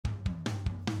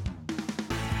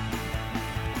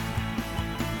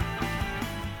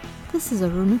This is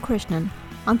Aruna Krishnan.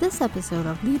 On this episode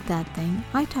of Lead That Thing,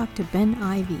 I talk to Ben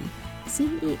Ivy,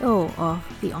 CEO of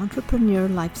The Entrepreneur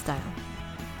Lifestyle.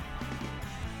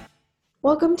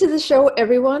 Welcome to the show,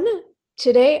 everyone.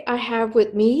 Today I have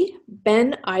with me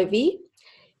Ben Ivy.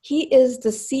 He is the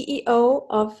CEO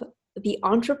of The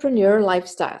Entrepreneur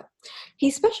Lifestyle.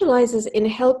 He specializes in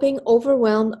helping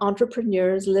overwhelmed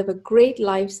entrepreneurs live a great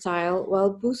lifestyle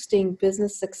while boosting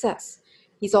business success.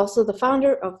 He's also the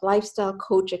founder of Lifestyle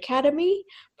Coach Academy,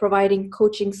 providing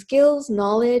coaching skills,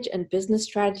 knowledge, and business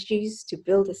strategies to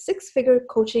build a six-figure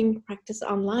coaching practice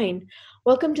online.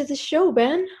 Welcome to the show,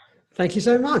 Ben. Thank you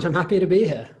so much. I'm happy to be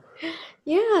here.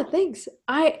 Yeah, thanks.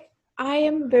 I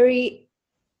am very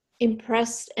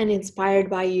impressed and inspired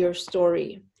by your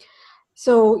story.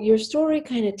 So your story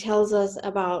kind of tells us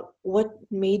about what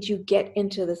made you get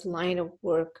into this line of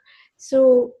work.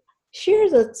 So share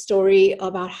the story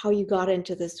about how you got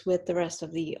into this with the rest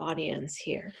of the audience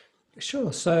here.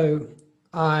 Sure. So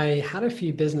I had a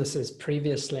few businesses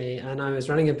previously, and I was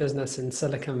running a business in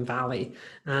Silicon Valley,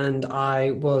 and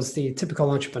I was the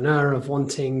typical entrepreneur of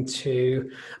wanting to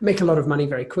make a lot of money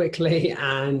very quickly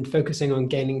and focusing on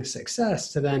gaining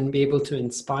success to then be able to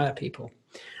inspire people.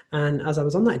 And as I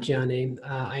was on that journey,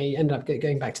 I ended up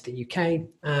going back to the UK,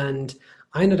 and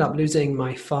I ended up losing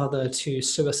my father to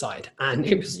suicide. And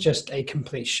it was just a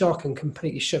complete shock and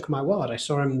completely shook my world. I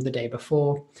saw him the day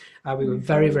before. We were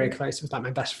very, very close. It was like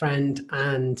my best friend.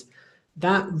 And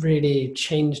that really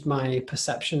changed my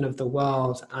perception of the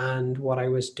world and what I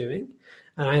was doing.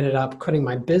 And I ended up quitting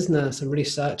my business and really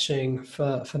searching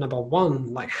for number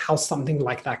one, like how something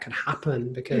like that could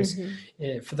happen. Because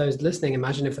for those listening,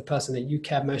 imagine if the person that you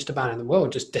care most about in the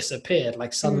world just disappeared.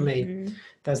 Like suddenly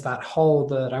there's that hole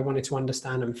that I wanted to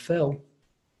understand and fill.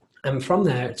 And from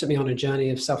there, it took me on a journey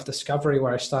of self-discovery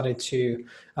where I started to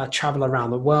travel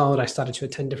around the world. I started to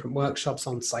attend different workshops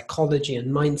on psychology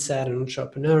and mindset and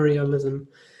entrepreneurialism.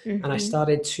 And I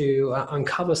started to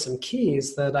uncover some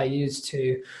keys that I use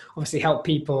to obviously help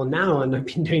people now. And I've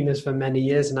been doing this for many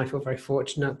years. And I feel very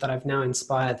fortunate that I've now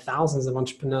inspired thousands of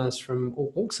entrepreneurs from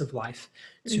all walks of life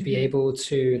to be able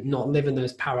to not live in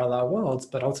those parallel worlds,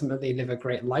 but ultimately live a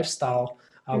great lifestyle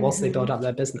whilst they build up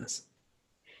their business.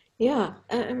 Yeah,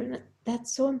 I mean,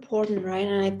 that's so important, right?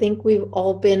 And I think we've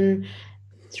all been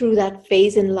through that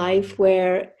phase in life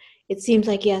where it seems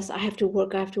like, yes, I have to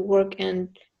work, and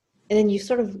then you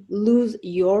sort of lose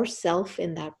yourself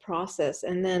in that process.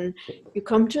 And then you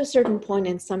come to a certain point,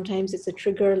 and sometimes it's a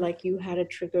trigger, like you had a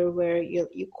trigger where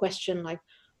you question, like,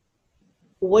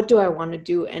 what do I want to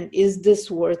do? And is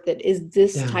this worth it? Is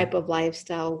this type of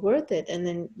lifestyle worth it? And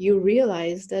then you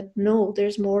realize that no,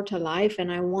 there's more to life,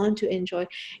 and I want to enjoy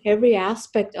every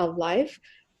aspect of life,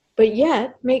 but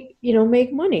yet make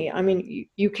money. I mean,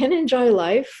 you can enjoy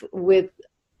life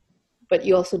but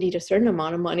you also need a certain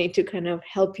amount of money to kind of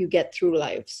help you get through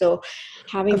life. So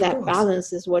having that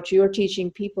balance is what you're teaching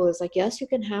people, is like, yes, you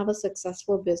can have a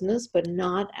successful business, but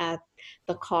not at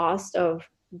the cost of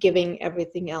giving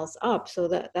everything else up. So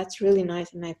that's really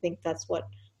nice. And I think that's what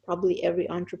probably every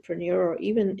entrepreneur, or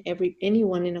even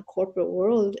anyone in a corporate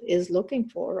world, is looking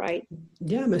for, right?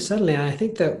 Yeah, most certainly. And I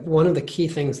think that one of the key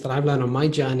things that I've learned on my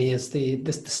journey is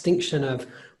this distinction of,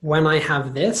 when I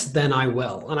have this, then I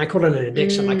will. And I call it an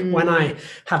addiction. Like when I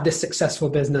have this successful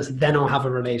business, then I'll have a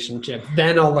relationship,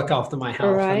 then I'll look after my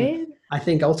health. Right. And I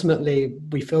think ultimately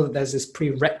we feel that there's this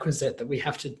prerequisite that we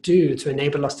have to do to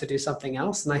enable us to do something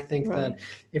else. And I think that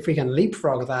if we can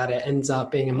leapfrog that, it ends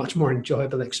up being a much more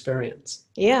enjoyable experience.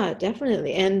 Yeah,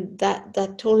 definitely. And that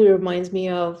totally reminds me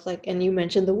of, like, and you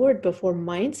mentioned the word before,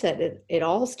 mindset. It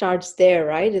all starts there,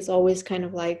 right? It's always kind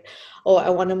of like, oh, I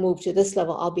want to move to this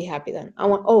level, I'll be happy then.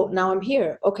 Now I'm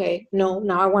here. Okay, no,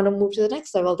 now I want to move to the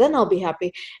next level, then I'll be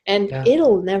happy. And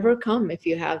it'll never come if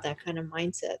you have that kind of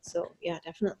mindset. So yeah,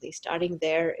 definitely starting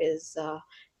there is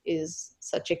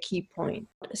such a key point.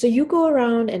 So you go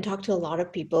around and talk to a lot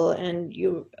of people, and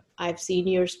I've seen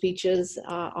your speeches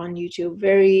on YouTube,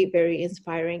 very, very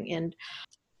inspiring, and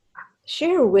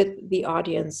share with the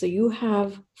audience. So you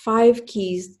have 5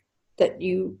 keys that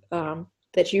you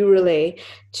relay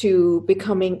to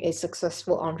becoming a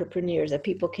successful entrepreneur that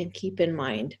people can keep in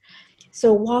mind.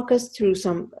 So walk us through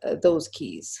some of those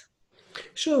keys.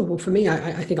 Sure. Well, for me,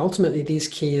 I think ultimately these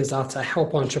keys are to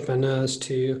help entrepreneurs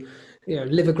to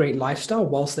live a great lifestyle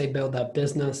whilst they build their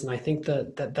business. And I think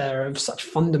that they're of such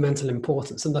fundamental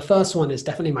importance. And the first one is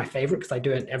definitely my favorite because I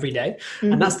do it every day,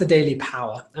 and that's the daily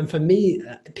power. And for me,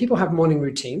 people have morning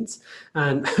routines.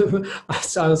 And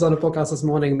so I was on a podcast this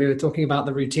morning, we were talking about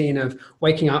the routine of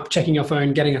waking up, checking your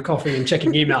phone, getting a coffee, and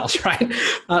checking emails,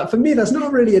 right? For me, that's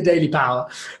not really a daily power.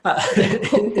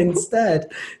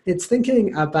 Instead, it's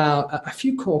thinking about a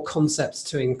few core concepts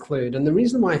to include. And the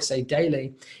reason why I say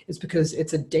daily is because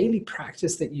it's a daily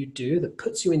practice that you do that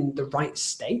puts you in the right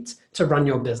state to run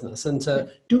your business and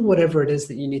to do whatever it is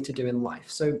that you need to do in life.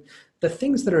 So the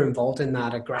things that are involved in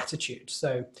that are gratitude.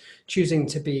 So choosing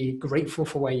to be grateful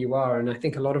for where you are. And I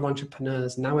think a lot of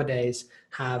entrepreneurs nowadays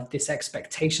have this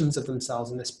expectations of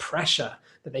themselves and this pressure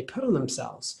that they put on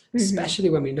themselves,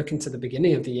 especially when we look into the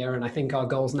beginning of the year. And I think our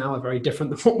goals now are very different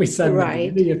than what we said at the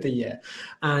beginning of the year.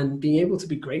 And being able to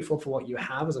be grateful for what you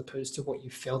have as opposed to what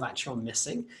you feel that you're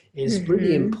missing is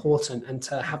really important, and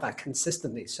to have that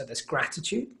consistently. So there's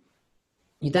gratitude.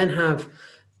 You then have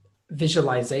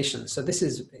visualization. So this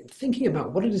is thinking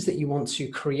about what it is that you want to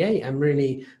create and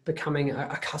really becoming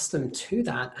accustomed to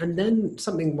that. And then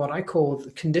something what I call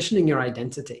conditioning your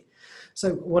identity.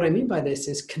 So what I mean by this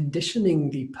is conditioning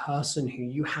the person who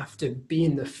you have to be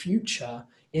in the future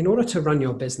in order to run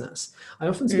your business. I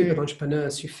often speak with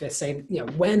entrepreneurs who say,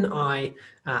 when I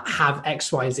have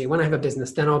X, Y, Z, when I have a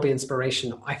business, then I'll be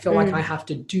inspirational. I feel like I have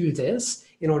to do this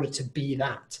in order to be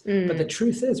that. But the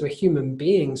truth is, we're human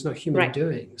beings, not human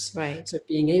doings. So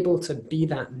being able to be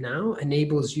that now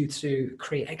enables you to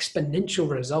create exponential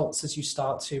results as you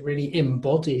start to really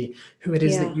embody who it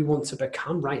is that you want to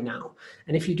become right now.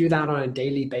 And if you do that on a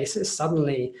daily basis,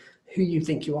 suddenly who you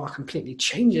think you are completely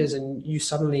changes, and you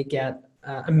suddenly get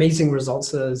amazing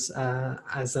results as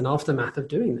an aftermath of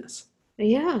doing this.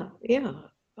 Yeah.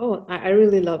 Oh, I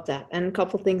really love that. And a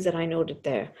couple things that I noted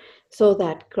there. So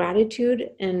that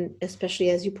gratitude, and especially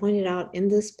as you pointed out in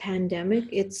this pandemic,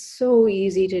 it's so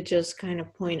easy to just kind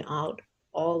of point out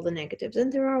all the negatives.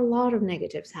 And there are a lot of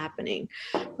negatives happening.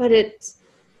 But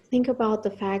think about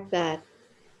the fact that,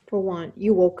 for one,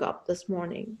 you woke up this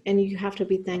morning, and you have to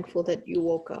be thankful that you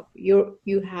woke up.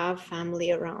 You have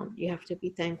family around. You have to be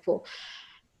thankful.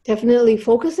 Definitely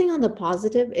focusing on the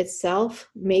positive itself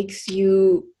makes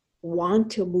you want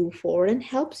to move forward and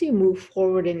helps you move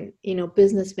forward in,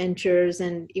 business ventures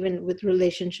and even with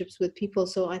relationships with people.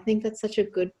 So I think that's such a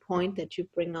good point that you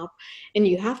bring up. And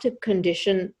you have to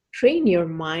train your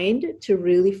mind to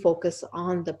really focus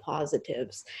on the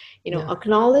positives,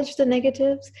 acknowledge the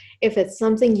negatives. If it's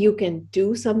something you can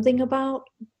do something about,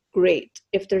 great.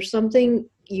 If there's something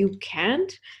you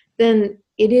can't, then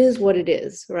it is what it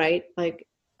is, right? Like,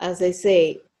 as I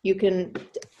say, you can't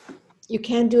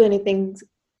do anything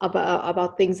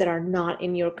about things that are not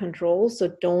in your control.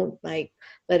 So don't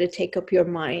let it take up your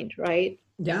mind, right?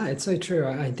 Yeah, it's so true.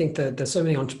 I think that there's so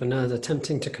many entrepreneurs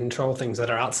attempting to control things that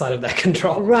are outside of their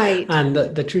control. Right. And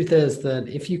the truth is that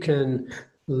if you can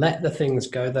let the things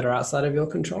go that are outside of your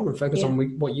control and focus on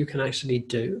what you can actually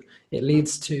do, it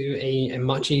leads to a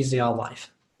much easier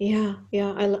life. Yeah.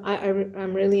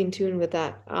 I'm really in tune with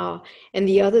that. And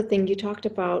the other thing you talked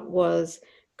about was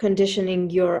conditioning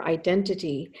your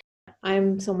identity.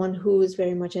 I'm someone who is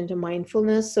very much into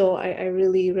mindfulness, so I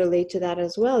really relate to that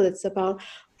as well. It's about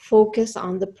focus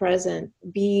on the present,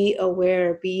 be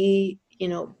aware, be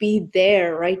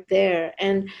there, right there.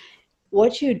 And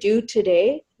what you do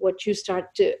today, what you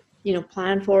start to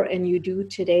plan for and you do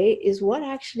today is what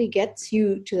actually gets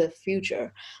you to the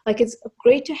future. Like, it's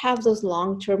great to have those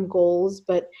long-term goals,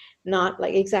 but not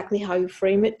like exactly how you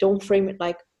frame it. Don't frame it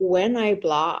like, when I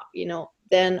blah,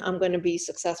 then I'm going to be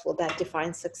successful. That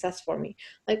defines success for me.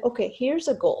 Like, okay, here's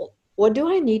a goal. What do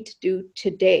I need to do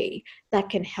today that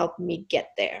can help me get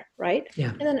there, right?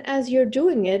 Yeah. And then as you're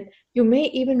doing it, you may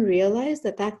even realize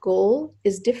that goal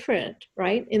is different,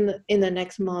 right? In the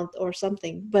next month or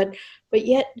something. But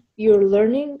yet you're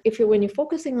learning. When you're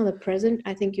focusing on the present,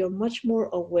 I think you're much more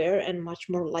aware and much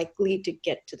more likely to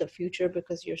get to the future,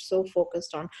 because you're so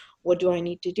focused on what do I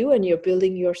need to do, and you're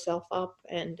building yourself up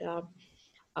and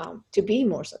to be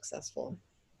more successful.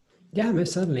 Yeah,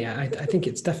 most certainly. I think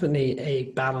it's definitely a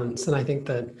balance. And I think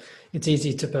that it's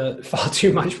easy to put far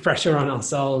too much pressure on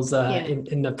ourselves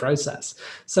in the process.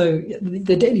 So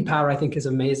the daily power, I think, is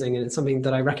amazing. And it's something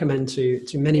that I recommend to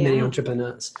many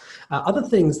entrepreneurs. Other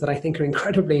things that I think are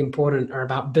incredibly important are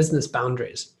about business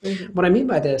boundaries. Mm-hmm. What I mean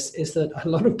by this is that a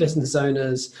lot of business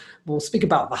owners will speak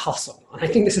about the hustle. And I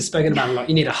think this is spoken about a lot.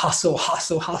 You need to hustle,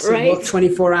 right? Work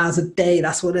 24 hours a day.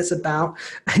 That's what it's about.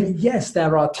 And yes,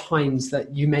 there are times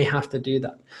that you may have to do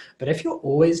that. But if you're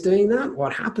always doing that,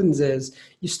 what happens is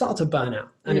you start to burn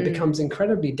out, and it becomes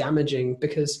incredibly damaging,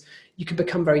 because you can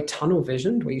become very tunnel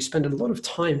visioned, where you spend a lot of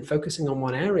time focusing on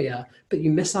one area, but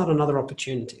you miss out on other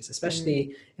opportunities,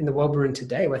 especially in the world we're in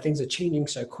today, where things are changing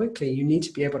so quickly. You need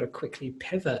to be able to quickly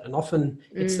pivot. And often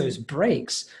it's those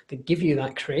breaks that give you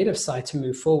that creative side to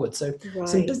move forward. So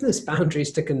some Right. business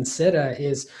boundaries to consider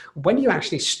is, when do you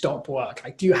actually stop work?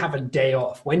 Like, do you have a day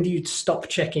off? When do you stop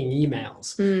checking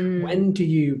emails? Mm. When do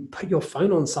you put your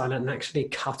phone on silent and actually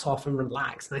cut off and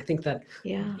relax? And I think that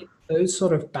Yeah. those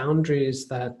sort of boundaries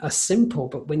that are simple,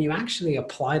 but when you actually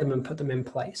apply them and put them in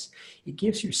place, it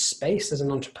gives you space as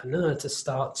an entrepreneur to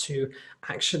start to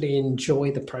actually enjoy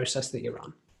the process that you're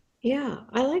on. Yeah,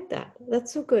 I like that.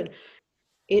 That's so good.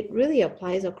 It really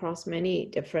applies across many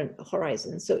different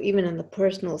horizons. So even in the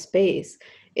personal space,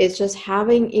 it's just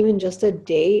having even just a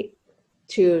day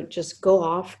to just go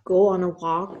off, go on a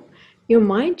walk. Your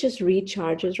mind just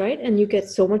recharges, right? And you get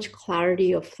so much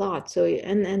clarity of thought. So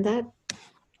and that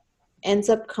ends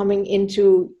up coming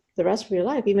into the rest of your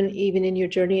life, even in your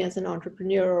journey as an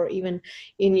entrepreneur, or even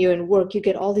in your work. You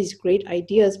get all these great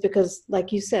ideas because,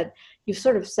 like you said, you've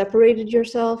sort of separated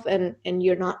yourself, and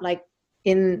you're not like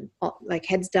in like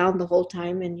heads down the whole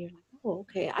time, and you're like, oh,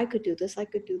 okay, I could do this, I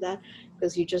could do that,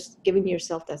 because you're just giving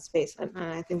yourself that space. And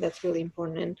I think that's really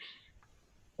important. And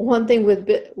one thing with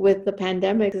the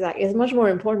pandemic is that it's much more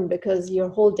important, because your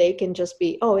whole day can just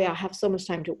be, oh yeah, I have so much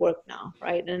time to work now,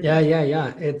 right? And Yeah.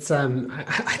 It's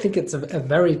I think it's a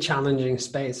very challenging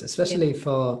space, yeah. especially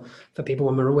for people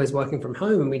when we're always working from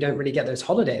home and we don't really get those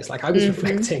holidays. Like, I was Hmm.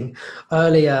 reflecting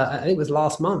earlier, I think it was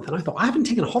last month, and I thought, I haven't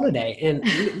taken a holiday in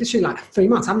literally like 3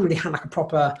 months. I haven't really had like a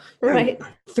proper, Right.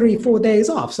 3-4 days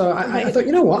off. So I Right. thought,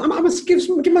 you know what, I must give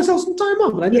myself some time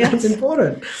off, and I think that's Yes.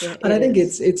 important. Yeah, And it I think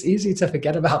is. it's easy to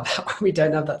forget about that when we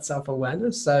don't have that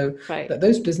self-awareness. So Right. that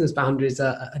those business boundaries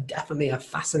are definitely a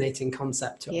fascinating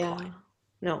concept to apply. Yeah.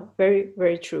 No, very,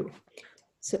 very true.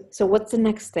 So what's the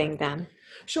next thing then?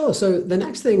 Sure. So the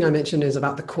next thing I mentioned is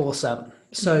about the core seven.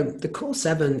 So Mhm. the core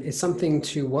seven is something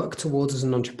to work towards as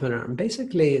an entrepreneur. And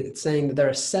basically, it's saying that there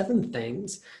are 7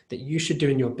 things that you should do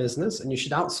in your business, and you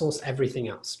should outsource everything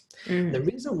else. And the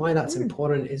Mm. reason why that's Mm.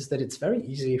 important is that it's very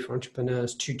easy for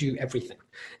entrepreneurs to do everything,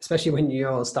 especially when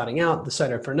you're starting out, the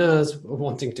solopreneurs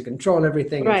wanting to control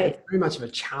everything. It's Right. very much of a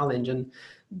challenge. And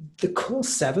the core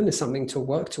seven is something to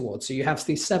work towards. So you have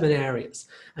these 7 areas,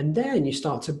 and then you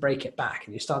start to break it back,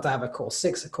 and you start to have a core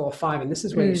six, a core five. And this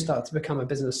is where you Mm. start to become a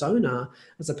business owner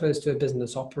as opposed to a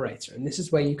business operator. And this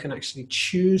is where you can actually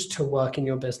choose to work in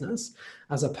your business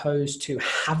as opposed to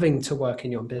having to work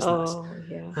in your business. Oh,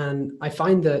 yeah. And I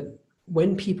find that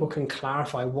when people can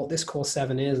clarify what this core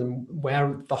seven is and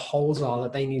where the holes are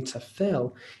that they need to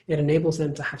fill, it enables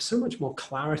them to have so much more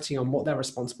clarity on what they're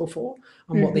responsible for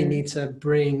and what they Hmm. need to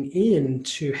bring in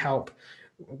to help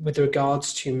with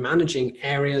regards to managing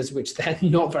areas which they're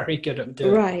not very good at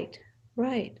doing. Right.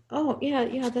 Right. Oh, yeah,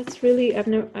 yeah, that's really,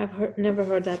 never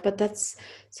heard that, but that's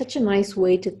such a nice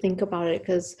way to think about it,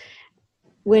 because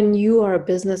when you are a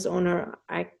business owner,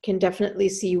 I can definitely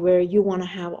see where you want to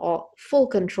have all full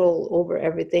control over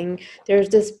everything. There's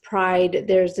this pride,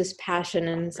 there's this passion,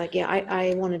 and it's like, yeah,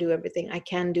 I want to do everything. I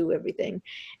can do everything.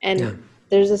 And Yeah.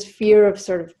 there's this fear of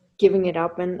sort of giving it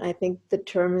up. And I think the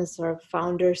term is sort of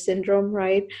founder syndrome,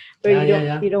 right? Where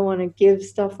Yeah. you don't want to give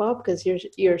stuff up because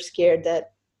you're scared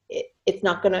that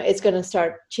it's gonna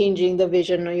start changing the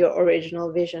vision or your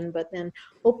original vision. But then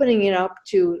opening it up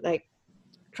to like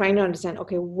trying to understand,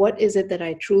 okay, what is it that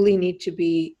I truly need to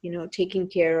be, taking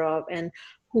care of, and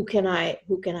who can I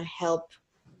help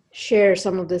share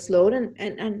some of this load,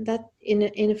 and that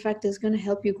in effect is going to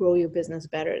help you grow your business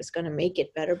better. It's going to make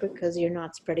it better because you're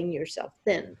not spreading yourself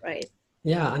thin, right?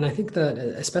 Yeah, and I think that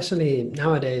especially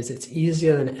nowadays, it's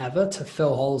easier than ever to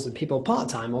fill holes with people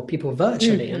part-time or people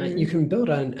virtually. And you Mm-hmm. can build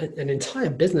an entire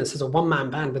business as a one-man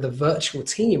band with a virtual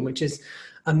team, which is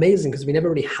amazing because we never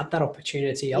really had that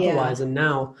opportunity Yeah. otherwise. And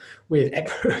now with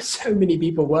so many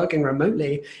people working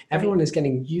remotely, Right. everyone is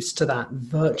getting used to that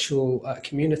virtual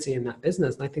community in that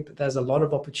business. And I think that there's a lot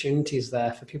of opportunities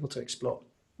there for people to explore.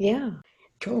 Yeah.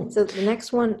 Cool. So the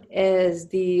next one is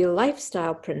the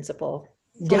lifestyle principle.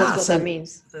 Tell us Yeah, what that so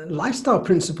means. lifestyle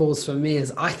principles for me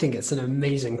is, I think it's an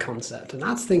amazing concept. And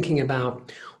that's thinking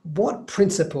about, what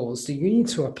principles do you need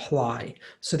to apply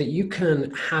so that you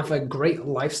can have a great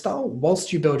lifestyle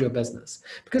whilst you build your business?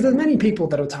 Because there's many people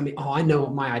that will tell me, oh, I know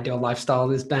what my ideal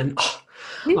lifestyle is, Ben. Oh,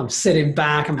 I'm sitting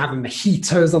back, I'm having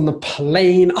mojitos on the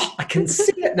plane. Oh, I can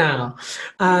see it now.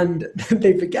 And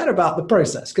they forget about the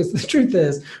process, because the truth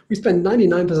is we spend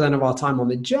 99% of our time on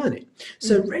the journey.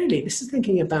 So Mm. really, this is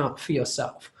thinking about for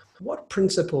yourself, what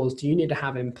principles do you need to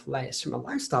have in place from a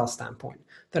lifestyle standpoint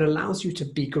that allows you to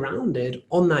be grounded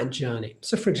on that journey.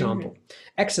 So for example,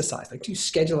 exercise, like do you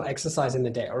schedule exercise in the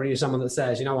day, or are you someone that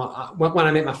says, you know what, when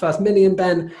I make my first million,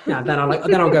 Ben, yeah, then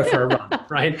I'll go for a run,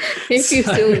 right?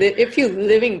 If you're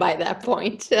living by that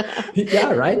point.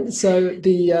 Yeah, right. So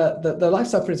the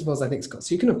lifestyle principles, I think, Scott,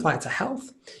 so you can apply it to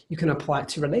health, you can apply it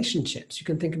to relationships, you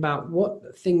can think about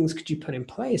what things could you put in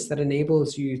place that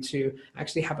enables you to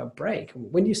actually have a break.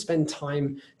 When you spend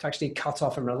time to actually cut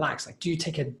off and relax, like do you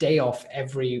take a day off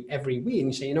every week and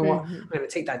you say, you know what, I'm going to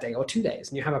take that day or 2 days,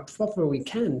 and you have a proper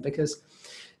weekend? Because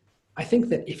I think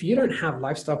that if you don't have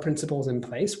lifestyle principles in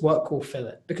place, work will fill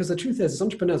it. Because the truth is, as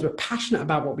entrepreneurs, we're passionate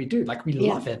about what we do. Like we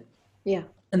love it. Yeah.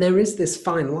 And there is this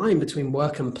fine line between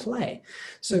work and play.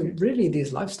 So really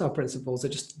these lifestyle principles are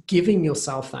just giving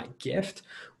yourself that gift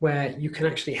where you can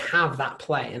actually have that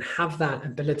play and have that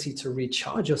ability to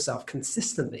recharge yourself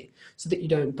consistently so that you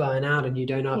don't burn out and you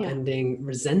don't end up ending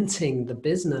resenting the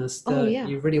business that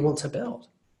you really want to build.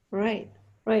 Right.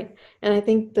 And I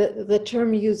think the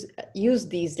term used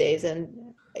these days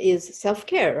is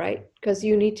self-care, right? Because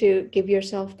you need to give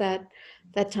yourself that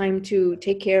time to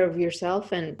take care of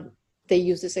yourself. And they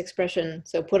use this expression,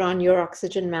 so put on your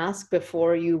oxygen mask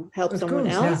before you help someone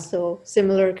else. Yeah. So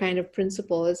similar kind of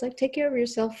principle is like take care of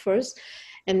yourself first,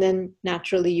 and then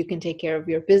naturally you can take care of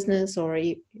your business or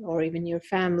even your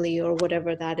family or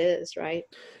whatever that is, right?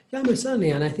 Yeah, most certainly.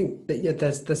 And I think that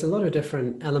there's a lot of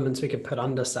different elements we could put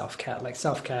under self-care, like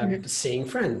self-care, seeing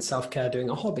friends, self-care, doing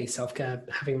a hobby, self-care,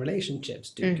 having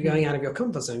relationships, going out of your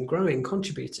comfort zone, growing,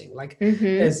 contributing. Like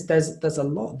there's a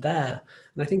lot there.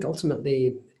 And I think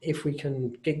ultimately, if we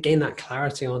can gain that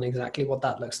clarity on exactly what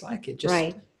that looks like, it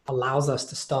just allows us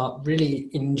to start really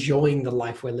enjoying the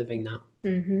life we're living now.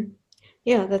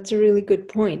 Yeah, that's a really good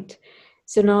point.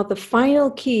 So now the final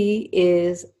key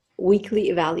is weekly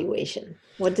evaluation.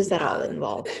 What does that all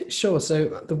involve? Sure.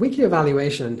 So the weekly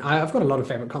evaluation, I've got a lot of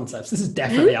favorite concepts. This is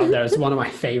definitely out there as one of my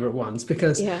favorite ones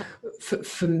because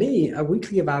for me, a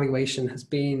weekly evaluation has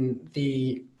been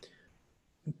the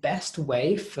best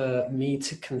way for me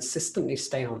to consistently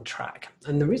stay on track.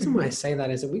 And the reason why I say that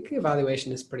is a weekly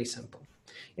evaluation is pretty simple.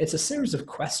 It's a series of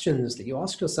questions that you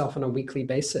ask yourself on a weekly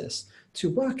basis to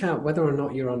work out whether or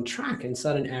not you're on track in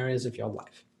certain areas of your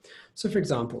life. So for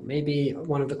example, maybe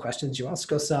one of the questions you ask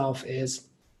yourself is,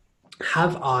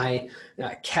 have I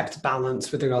kept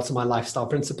balance with regards to my lifestyle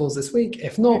principles this week?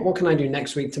 If not, what can I do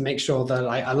next week to make sure that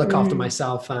I look after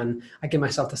myself and I give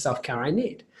myself the self-care I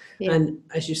need? Yeah. And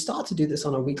as you start to do this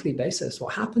on a weekly basis,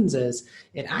 what happens is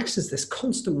it acts as this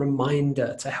constant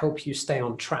reminder to help you stay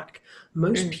on track.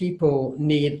 Most people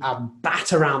need a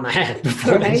bat around the head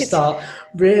before they start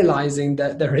realizing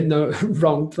that they're in the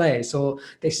wrong place, or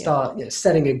they start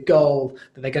setting a goal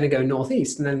that they're going to go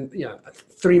northeast, and then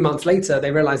 3 months later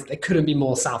they realize they couldn't be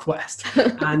more southwest.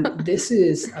 And this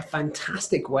is a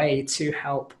fantastic way to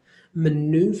help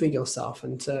maneuver yourself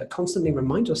and to constantly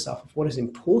remind yourself of what is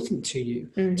important to you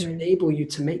to enable you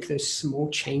to make those small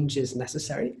changes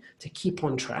necessary to keep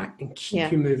on track and keep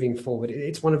you moving forward.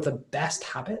 It's one of the best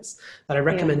habits that I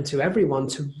recommend to everyone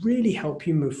to really help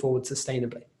you move forward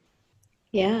sustainably.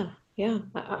 Yeah.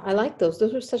 I like those.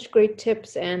 Those are such great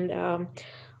tips. And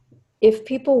if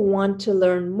people want to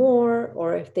learn more,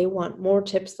 or if they want more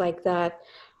tips like that,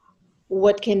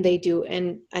 what can they do?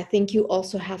 And I think you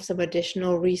also have some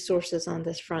additional resources on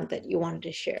this front that you wanted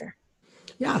to share.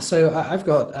 Yeah, so I've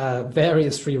got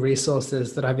various free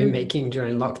resources that I've been making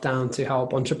during lockdown to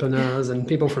help entrepreneurs and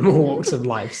people from all walks of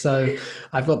life. So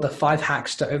I've got the 5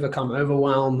 hacks to overcome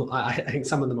overwhelm. I think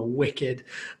some of them are wicked,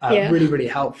 really, really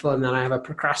helpful. And then I have a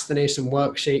procrastination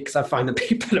worksheet because I find that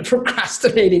people are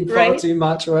procrastinating far too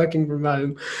much working from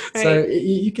home. So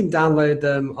you can download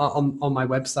them on my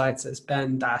website. So it's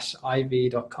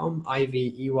ben-ivy.com,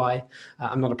 IVEY.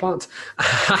 I'm not a plant.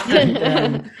 And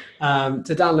then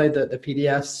to download the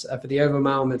PDFs for the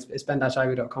overwhelm, it's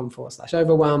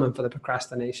ben-ivy.com/overwhelm, and for the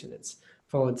procrastination, it's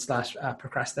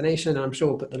 /procrastination. And I'm sure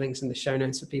we'll put the links in the show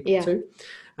notes for people too.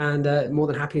 And more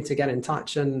than happy to get in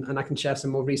touch, and I can share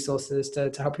some more resources to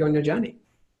help you on your journey.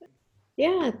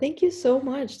 Yeah, thank you so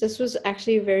much. This was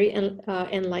actually a very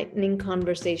enlightening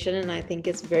conversation, and I think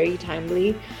it's very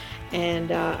timely.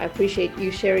 And I appreciate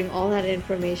you sharing all that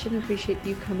information. I appreciate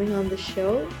you coming on the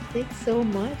show. Thanks so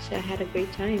much. I had a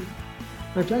great time.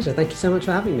 My pleasure. Thank you so much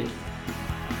for having me.